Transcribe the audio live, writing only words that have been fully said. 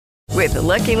With the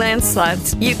Lucky Land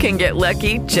Slots, you can get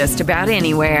lucky just about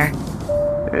anywhere.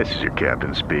 This is your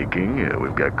captain speaking.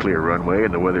 We've got clear runway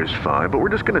and the weather's fine, but we're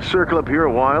just going to circle up here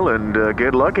a while and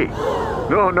get lucky.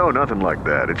 No, nothing like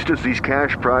that. It's just these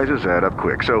cash prizes add up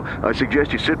quick. So I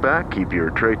suggest you sit back, keep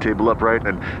your tray table upright,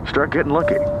 and start getting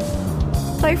lucky.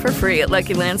 Play for free at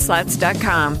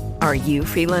LuckyLandSlots.com. Are you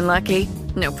feeling lucky?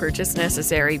 No purchase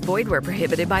necessary. Void where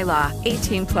prohibited by law.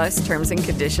 18 plus terms and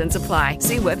conditions apply.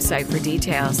 See website for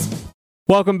details.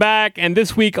 Welcome back. And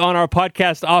this week on our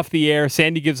podcast, Off the Air,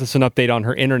 Sandy gives us an update on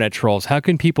her internet trolls. How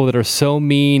can people that are so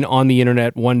mean on the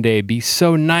internet one day be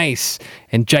so nice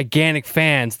and gigantic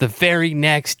fans the very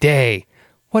next day?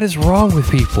 What is wrong with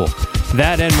people?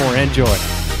 That and more. Enjoy.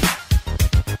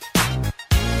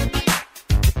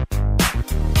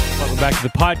 Welcome back to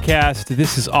the podcast.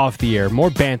 This is Off the Air. More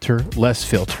banter, less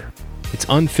filter. It's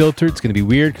unfiltered. It's going to be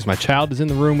weird because my child is in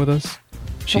the room with us.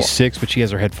 She's 6, but she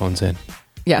has her headphones in.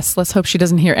 Yes, let's hope she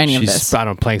doesn't hear any of this. She's, I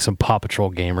don't know, playing some Paw Patrol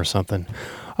game or something.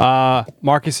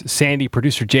 Marcus, Sandy,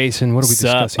 producer Jason, what are we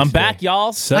discussing I'm today? back,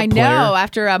 y'all. I know.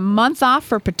 After a month off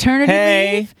for paternity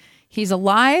leave, he's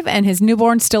alive and his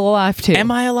newborn's still alive too.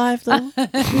 Am I alive though?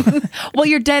 Well,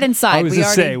 you're dead inside. I was to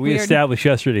say, we established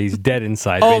yesterday he's dead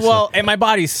inside. Oh, based well, on and my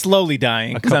body's slowly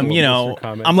dying because I'm, couple of listener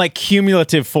comments. I'm like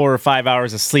cumulative 4 or 5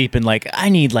 hours of sleep, and I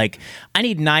need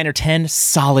 9 or 10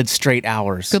 solid straight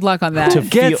hours. Good luck on that. Who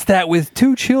gets that with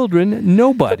 2 children?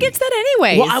 Nobody. Who gets that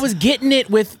anyways? Well, I was getting it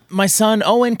with my son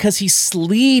Owen because he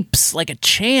sleeps like a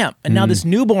champ, and now this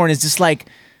newborn is just like,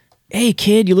 hey,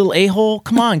 kid, you little a-hole,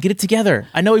 come on, get it together.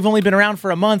 I know we've only been around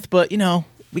for a month, but,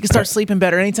 we can start sleeping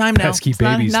better anytime now. Pesky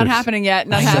babies. Not happening yet.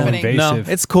 Not happening. invasive.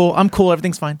 No, it's cool. I'm cool.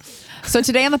 Everything's fine. So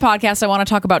today on the podcast, I want to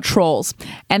talk about trolls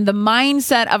and the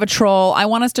mindset of a troll. I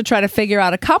want us to try to figure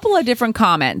out a couple of different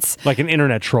comments. Like an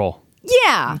internet troll.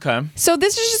 Yeah. Okay. So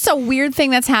this is just a weird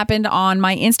thing that's happened on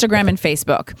my Instagram and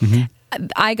Facebook.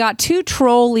 I got 2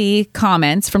 trolly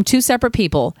comments from 2 separate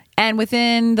people. And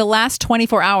within the last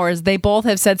 24 hours, they both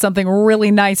have said something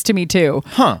really nice to me, too.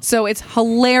 Huh. So it's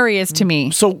hilarious to me.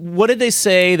 So what did they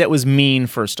say that was mean,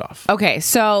 first off? Okay,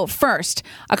 so first,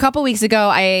 a couple weeks ago,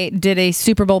 I did a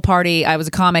Super Bowl party. I was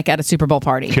a comic at a Super Bowl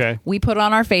party. Okay. We put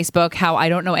on our Facebook how I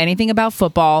don't know anything about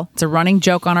football. It's a running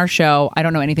joke on our show. I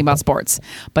don't know anything about sports.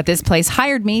 But this place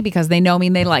hired me because they know me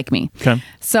and they like me. Okay.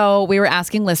 So we were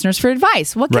asking listeners for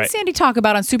advice. What can Right. Sandy talk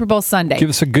about on Super Bowl Sunday? Give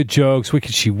us some good jokes. What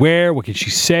can she wear? What can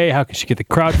she say? How can she get the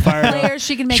crowd fired up? Players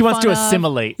she can make She wants fun to of.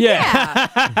 assimilate.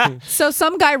 Yeah. So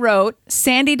some guy wrote,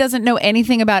 Sandy doesn't know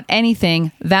anything about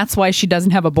anything. That's why she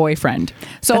doesn't have a boyfriend.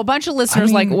 So a bunch of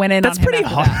listeners went in that's on him pretty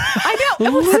after hard. that. I know.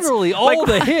 Literally all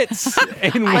the hits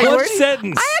in one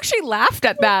sentence. I actually laughed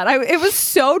at that. It was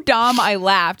so dumb. I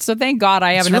laughed. So thank God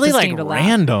I have It's enough really esteem to laugh.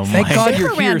 random. Thank God you're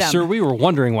Super here, random. sir. We were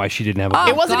wondering why she didn't have a Oh,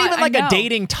 It wasn't God, even I like a know.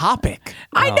 dating topic.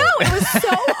 I know. It was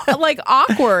so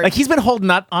awkward. Like he's been holding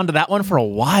onto that one for a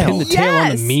while. Pin the tail on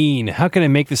the Yes. mean. How can I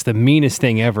make this the meanest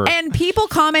thing ever? And people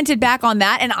commented back on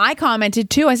that, and I commented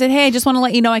too. I said, hey, I just want to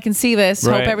let you know I can see this.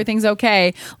 Right. Hope everything's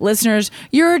okay. Listeners,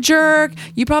 you're a jerk.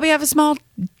 You probably have a small...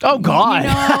 Oh, God.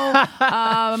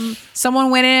 Someone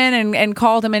went in and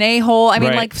called him an a-hole. I mean,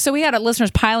 Right. so we had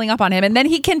listeners piling up on him. And then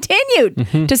he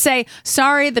continued to say,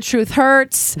 sorry, the truth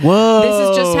hurts. Whoa. This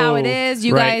is just how it is.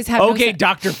 You Right. guys have Okay, no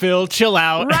Dr. Phil, chill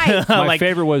out. Right. My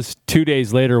favorite was 2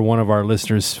 days later, one of our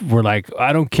listeners were like,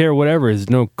 I don't care, whatever. It's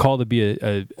no call to be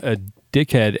a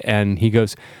dickhead. And he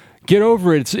goes, get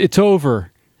over it. It's over.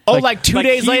 Oh, like 2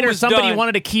 days he later, was somebody done.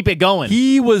 wanted to keep it going.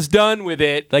 He was done with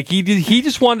it. Like he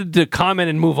just wanted to comment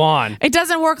and move on. It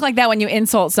doesn't work like that when you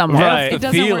insult someone. Right. It The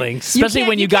doesn't work. feelings. Especially can't-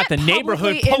 when you got the can't neighborhood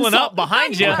publicly pulling insult- up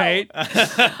behind you. Right?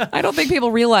 I don't think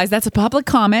people realize that's a public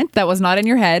comment that was not in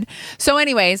your head. So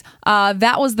anyways,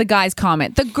 that was the guy's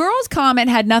comment. The girl's comment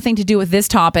had nothing to do with this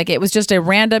topic. It was just a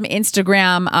random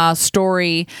Instagram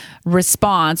story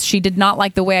response. She did not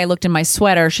like the way I looked in my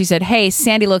sweater. She said, hey,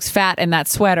 Sandy looks fat in that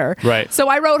sweater. Right. So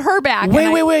I wrote her back.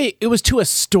 Wait. It was to a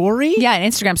story? Yeah, an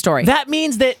Instagram story. That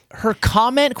means that her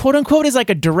comment, quote unquote, is like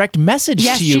a direct message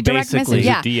Yes, to you, she direct basically.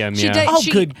 message. Yeah, DM, She yeah. did- Oh,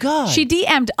 she- good God. She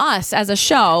DM'd us as a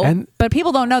show, And- but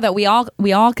people don't know that we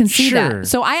all can see Sure. that.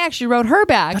 So I actually wrote her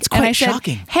back. That's and quite I said,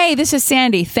 shocking. hey, this is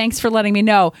Sandy. Thanks for letting me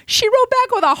know. She wrote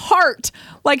back with a heart,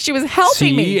 like she was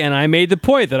helping me. And I made the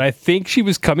point that I think she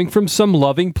was coming from some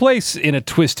loving place in a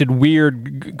twisted,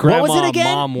 weird grandma, What was it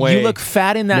again? mom way. You look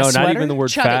fat in that no, sweater? not even the word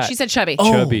Chubby. fat. She said chubby.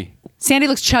 Chubby. Sandy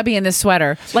looks chubby in this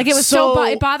sweater. Like it was So-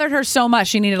 it bothered her so much.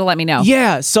 She needed to let me know.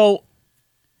 Yeah, so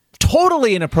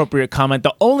totally inappropriate comment.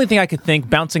 The only thing I could think,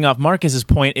 bouncing off Marcus's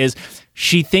point, is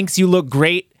she thinks you look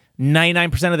great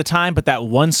 99% of the time, but that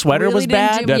one sweater Really was didn't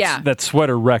bad. do- That's, Yeah. that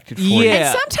sweater wrecked it for you.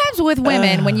 Yeah. And sometimes with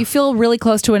women, when you feel really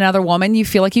close to another woman, you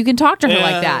feel like you can talk to her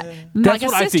like that. Like a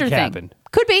what I sister think thing. happened.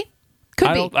 Could be.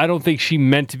 I don't think she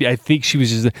meant to be. I think she was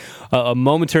just a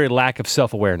momentary lack of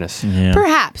self-awareness.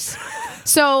 Perhaps.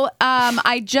 So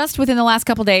I just within the last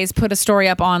couple days put a story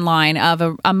up online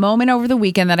of a moment over the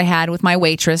weekend that I had with my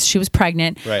waitress. She was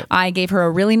pregnant. Right. I gave her a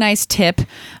really nice tip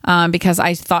because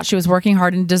I thought she was working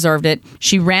hard and deserved it.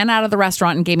 She ran out of the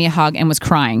restaurant and gave me a hug and was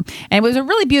crying. And it was a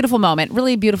really beautiful moment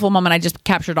I just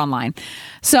captured online.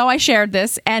 So I shared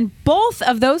this, and both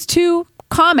of those two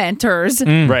commenters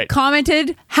Right.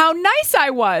 commented how nice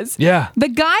I was. Yeah. The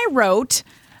guy wrote,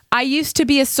 I used to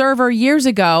be a server years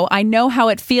ago. I know how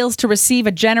it feels to receive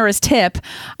a generous tip.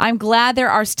 I'm glad there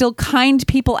are still kind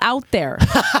people out there.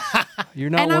 You're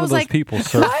not And I one of was those like- people,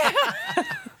 sir.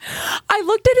 I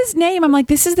looked at his name. I'm like,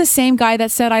 this is the same guy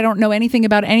that said, I don't know anything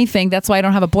about anything. That's why I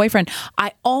don't have a boyfriend.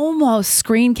 I almost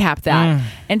screen capped that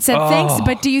and said, thanks,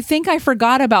 but do you think I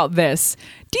forgot about this?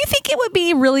 Do you think it would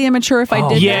be really immature if I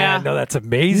did yeah. that? No, that's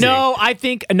amazing. No,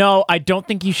 I don't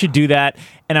think you should do that.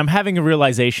 And I'm having a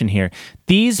realization here.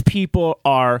 These people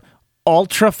are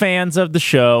ultra fans of the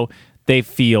show. They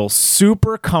feel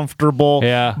super comfortable.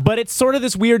 Yeah. But it's sort of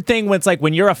this weird thing when it's like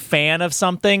when you're a fan of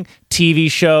something, TV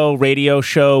show, radio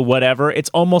show, whatever, it's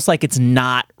almost like it's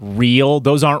not real.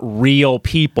 Those aren't real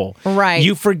people. Right.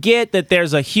 You forget that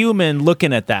there's a human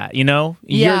looking at that, you know?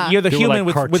 Yeah. You're the They were human like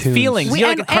with cartoons. feelings. You're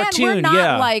like a cartoon. And we're not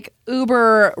yeah. like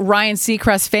uber Ryan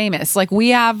Seacrest famous. Like we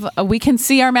can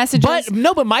see our messages.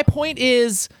 But my point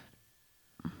is,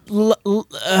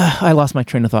 I lost my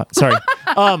train of thought. Sorry.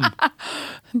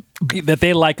 That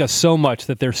they like us so much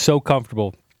that they're so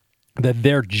comfortable that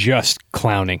they're just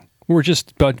clowning. We're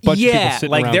just a bunch of people Yeah,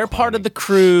 sitting like around they're part of clowning. the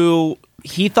crew.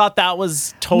 He thought that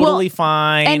was totally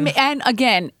fine. And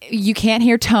again, you can't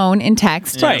hear tone in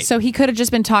text. Right. So he could have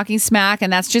just been talking smack,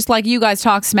 and that's just like you guys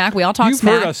talk smack. We all talk You've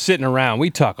smack. heard us sitting around. We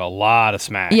talk a lot of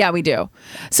smack. Yeah, we do.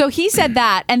 So he said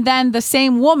that, and then the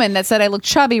same woman that said I look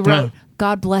chubby wrote,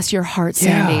 God bless your heart,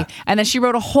 Sandy. Yeah. And then she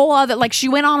wrote a whole other, like she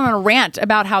went on a rant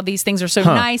about how these things are so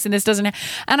nice and this doesn't.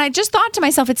 And I just thought to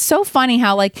myself, it's so funny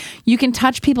how like you can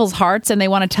touch people's hearts and they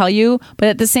want to tell you, but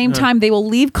at the same time, they will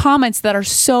leave comments that are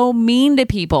so mean to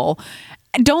people.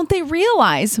 Don't they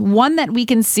realize, one, that we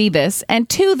can see this, and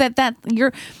two, that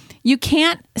you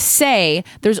can't say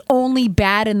there's only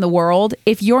bad in the world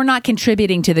if you're not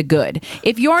contributing to the good.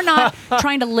 If you're not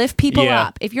trying to lift people Yeah.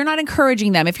 up, if you're not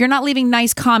encouraging them, if you're not leaving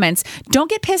nice comments, don't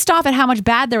get pissed off at how much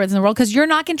bad there is in the world because you're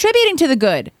not contributing to the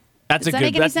good. that's Does a that good.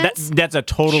 make any That's sense? that's a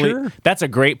totally. Sure. That's a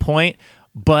great point.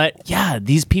 But yeah,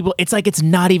 these people, it's like it's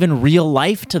not even real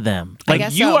life to them. I Like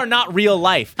guess you so. are not real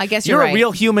life. I guess you're you're a right.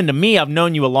 real human to me. I've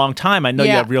known you a long time. I know you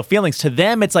Yeah. have real feelings. To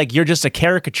them, it's like you're just a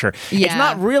caricature. It's Yeah.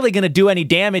 not really going to do any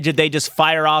damage if they just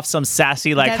fire off some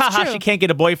sassy like, That's haha, true. she can't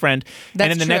get a boyfriend,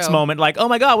 That's and in the next true. moment, like, oh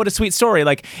my god, what a sweet story.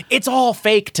 Like it's all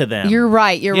fake to them. You're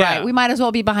right. You're Yeah. right. We might as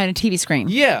well be behind a TV screen.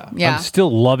 yeah. Yeah. I'm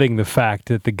still loving the fact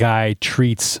that the guy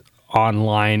treats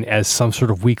online as some sort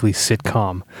of weekly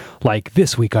sitcom. Like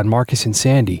this week on Marcus and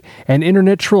Sandy, an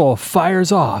internet troll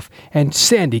fires off and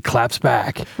Sandy claps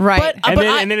back. Right. But-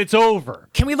 And then it's over.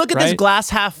 Can we look at this Right? glass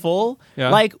half full? Yeah.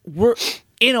 Like we're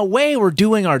in a way we're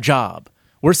doing our job.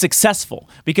 We're successful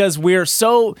because we're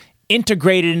so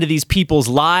integrated into these people's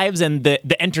lives and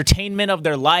the entertainment of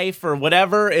their life or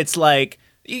whatever. It's like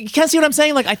you can't see what I'm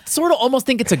saying? Like I sort of almost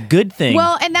think it's a good thing.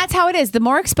 Well, and that's how it is. The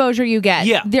more exposure you get,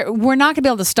 Yeah. we're not going to be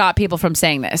able to stop people from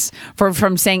saying this,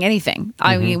 from saying anything.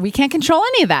 I mean, we can't control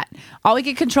any of that. All we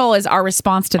can control is our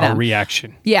response to Our them.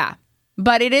 reaction. Yeah.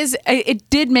 But it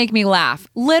did make me laugh.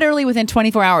 Literally within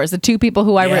 24 hours, the two people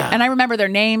who Yeah. and I remember their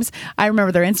names, I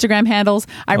remember their Instagram handles,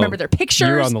 I remember their pictures.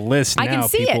 You're on the list now, I can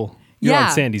see people. it. You're yeah.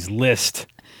 on Sandy's list.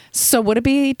 So would it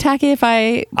be tacky if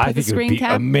I put I the think it would screen be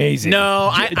cap? amazing.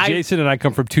 No, Jason and I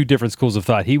come from two different schools of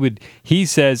thought. He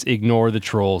says ignore the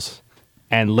trolls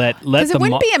and let Because the it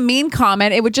wouldn't be a mean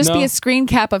comment. It would just be No. a screen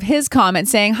cap of his comment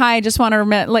saying, "Hi, I just want to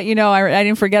let you know I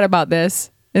didn't forget about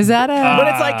this." Is that a? but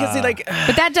it's like because like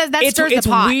but that stirs it's the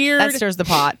pot. weird. That stirs the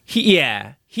pot.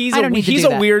 he's I don't need to he's do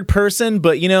a that. weird person,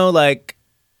 but you know like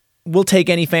we'll take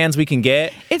any fans we can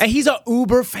get. It's- And he's a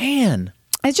Uber fan.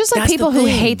 It's just like That's the people who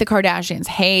thing. hate the Kardashians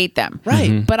hate them, Right.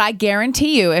 Mm-hmm. But I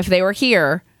guarantee you, if they were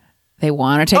here, they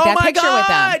want to take Oh that my picture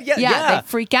God! with them. Yeah. they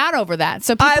freak out over that.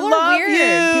 So people I are love weird.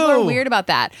 you. People are weird about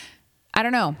that. I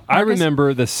don't know. I Marcus?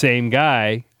 remember the same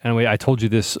guy, and I told you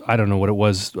this, I don't know what it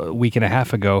was, a week and a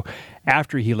half ago,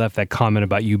 after he left that comment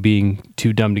about you being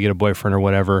too dumb to get a boyfriend or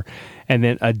whatever. And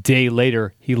then a day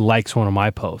later, he likes one of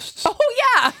my posts. Oh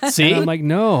See? And I'm like,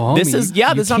 no, homie, This is-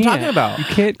 yeah, this is what I'm can't. talking about. You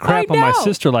can't crap on my know.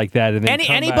 sister like that. And then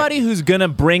come Anybody back. who's gonna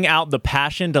bring out the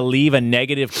passion to leave a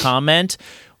negative comment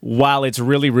while it's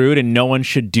really rude and no one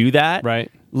should do that.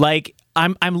 Right. Like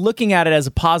I'm looking at it as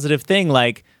a positive thing.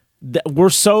 Like we're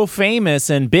so famous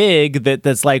and big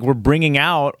that's like we're bringing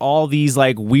out all these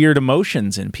like weird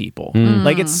emotions in people.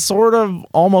 Like it's sort of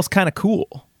almost kind of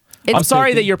cool. I'm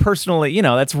sorry that you're personally,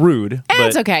 that's rude. But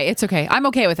It's okay. It's okay. I'm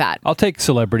okay with that. I'll take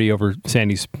celebrity over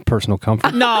Sandy's personal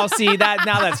comfort. No, see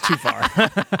that's too far.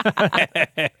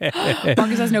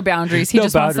 Marcus has no boundaries. He No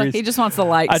just boundaries. wants the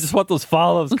likes. I just want those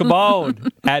follows. Come on.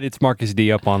 At It's Marcus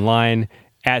D up online.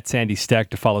 At Sandy Steck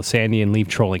to follow Sandy and leave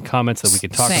trolling comments that we can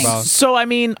talk Thanks. about. So I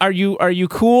mean, are you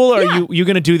cool? Or Yeah. are you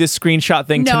gonna do this screenshot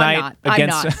thing No, I'm tonight not. I'm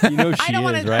against? not. You know I she don't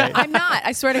want is, to. right? I'm not.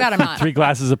 I swear to God, I'm not. 3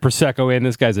 glasses of Prosecco in.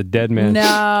 This guy's a dead man. No.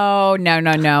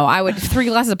 I would 3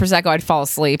 glasses of prosecco. I'd fall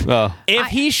asleep. Oh. If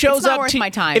he shows it's not up worth to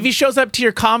my time. if he shows up to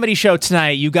your comedy show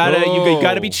tonight, you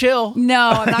gotta be chill. No,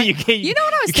 I'm not. You can't- you know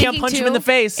what I was you can't thinking punch him too? in the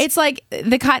face. It's like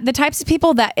the types of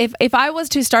people that if I was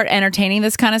to start entertaining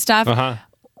this kind of stuff,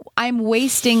 I'm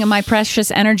wasting my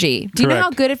precious energy. Do you know how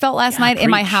Correct. good it felt last night in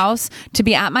my house to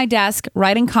be at my desk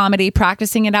writing comedy,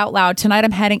 practicing it out loud? Tonight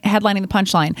I'm headlining the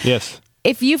Punchline. Yes.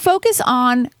 If you focus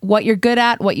on what you're good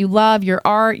at, what you love, your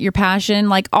art, your passion,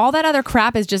 like all that other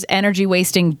crap is just energy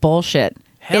wasting bullshit.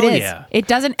 Hell it is. yeah. It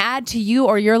doesn't add to you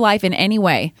or your life in any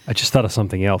way. I just thought of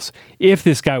something else. If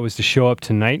this guy was to show up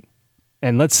tonight,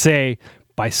 and let's say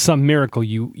by some miracle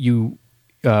you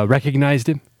recognized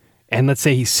him, and let's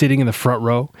say he's sitting in the front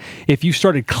row, if you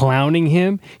started clowning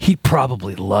him, he'd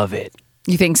probably love it.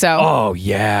 You think so? Oh,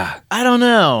 yeah. I don't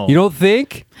know. You don't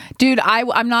think? Dude,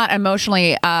 I'm not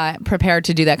emotionally prepared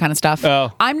to do that kind of stuff.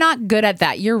 Oh. I'm not good at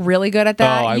that. You're really good at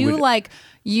that. Oh, I would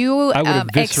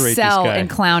eviscerate excel this guy. in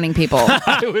clowning people.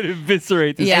 I would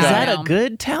eviscerate this Yeah. Is guy. that No. a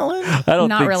good talent? I don't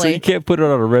Not think so. really. You can't put it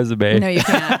on a resume. No, you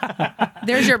can't.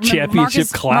 There's your Championship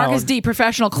clown. Marcus D,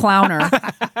 professional clowner.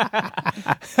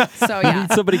 So yeah,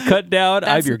 Somebody cut down,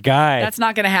 I'm your guy. That's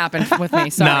not going to happen with me.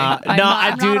 Sorry. I'm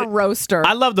not dude, a roaster.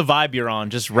 I love the vibe you're on.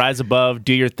 Just rise above,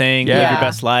 do your thing, live Yeah. your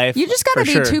best life. You just got to For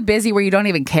be sure. too busy where you don't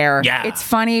even care. Yeah. It's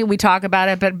funny, we talk about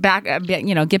it, but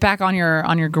get back on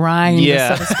your grind,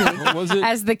 Yeah. so to speak. What was it?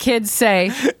 As the kids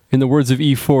say. In the words of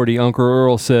E40, Uncle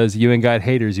Earl says, you ain't got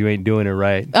haters, you ain't doing it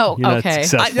right. Oh, You're not okay.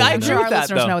 successful I in agree that. Our with that,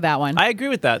 listeners though. know that one. I agree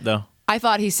with that, though. I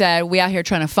thought he said, we out here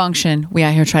trying to function. We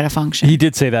out here trying to function. He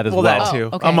did say that as Well, well. that too,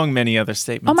 okay. among many other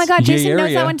statements. Oh my God, Jay Jason knows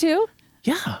area. that one too?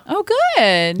 Yeah. Oh,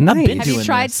 good. Nice. I've been Have you doing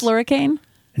tried this. Slurricane?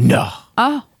 No.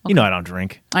 Oh, You know I don't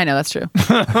drink. I know, that's true.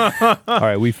 All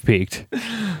right, we've peaked.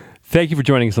 Thank you for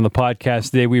joining us on the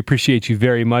podcast today. We appreciate you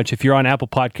very much. If you're on Apple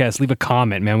Podcasts, leave a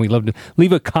comment, man. We love to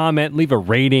leave a comment, leave a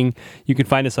rating. You can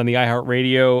find us on the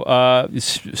iHeartRadio,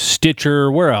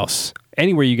 Stitcher, where else?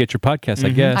 Anywhere you get your podcasts, I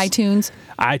guess.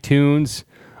 iTunes.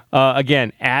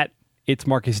 Again, at It's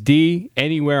Marcus D,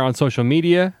 anywhere on social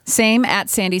media. Same at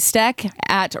Sandy Steck,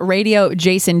 at Radio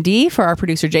Jason D for our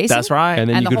producer Jason. That's right. And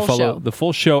then And you the can whole follow show. the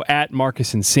full show at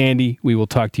Marcus and Sandy. We will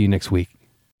talk to you next week.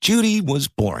 Judy was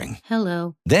boring.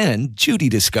 Hello. Then Judy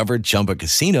discovered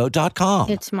ChumbaCasino.com.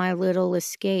 It's my little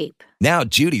escape. Now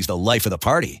Judy's the life of the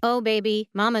party. Oh, baby,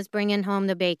 mama's bringing home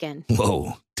the bacon.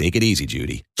 Whoa, take it easy,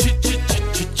 Judy.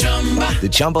 The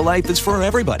Chumba life is for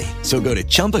everybody. So go to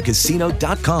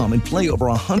ChumbaCasino.com and play over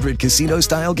 100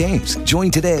 casino-style games. Join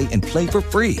today and play for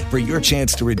free for your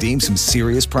chance to redeem some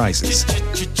serious prizes.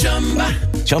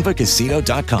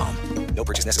 ChumbaCasino.com. No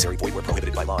purchase necessary. Void where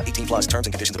prohibited by law. 18+ terms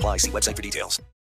and conditions apply. See website for details.